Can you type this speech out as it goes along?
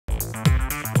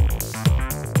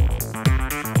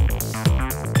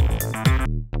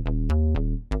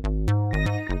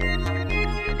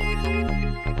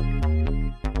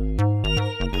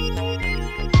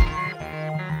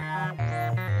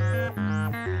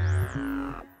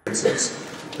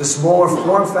The smaller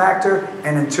form factor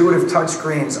and intuitive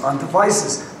touchscreens on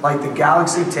devices like the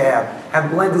Galaxy Tab have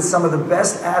blended some of the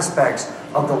best aspects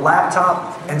of the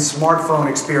laptop and smartphone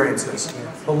experiences.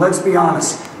 But let's be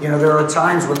honest, there are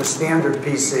times when the standard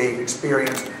PC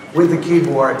experience with the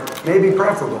keyboard may be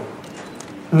preferable.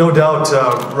 No doubt,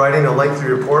 writing a lengthy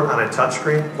report on a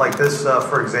touchscreen like this,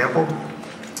 for example,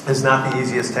 is not the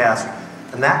easiest task.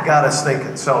 And that got us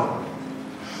thinking. So,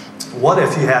 what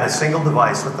if you had a single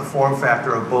device with the form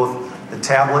factor of both the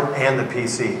tablet and the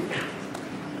PC?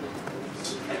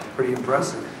 Pretty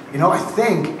impressive. I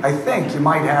think you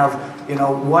might have,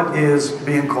 what is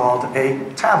being called a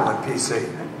tablet PC.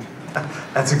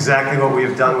 That's exactly what we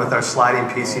have done with our sliding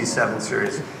PC 7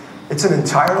 series. It's an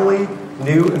entirely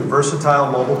new and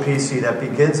versatile mobile PC that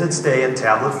begins its day in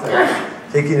tablet form,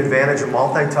 taking advantage of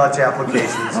multi-touch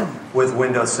applications with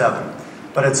Windows 7.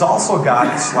 But it's also got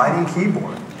a sliding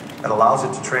keyboard that allows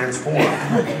it to transform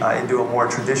into a more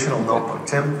traditional notebook.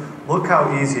 Tim, look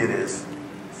how easy it is.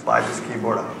 Slide this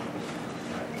keyboard up.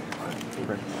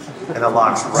 And it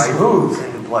locks right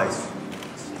into place.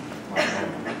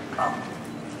 Wow.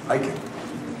 I like it.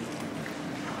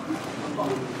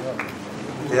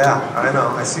 Yeah, I know.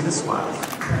 I see the smiles.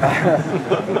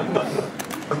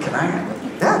 But can I?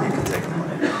 Yeah, you can take them.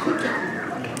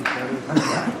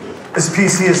 This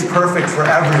PC is perfect for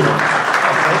everyone.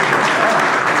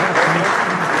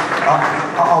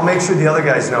 I'll make sure the other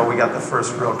guys know we got the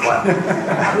first real clap.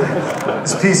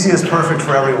 This PC is perfect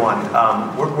for everyone.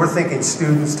 We're thinking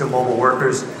students to mobile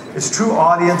workers. Its true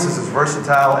audience is as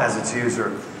versatile as its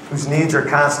user, whose needs are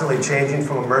constantly changing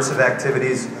from immersive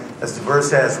activities as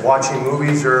diverse as watching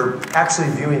movies or actually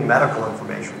viewing medical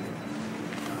information.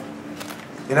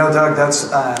 Doug,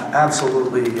 that's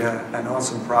absolutely an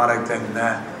awesome product, and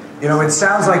it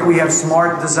sounds like we have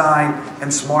smart design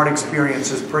and smart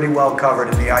experiences pretty well covered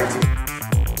in the IT.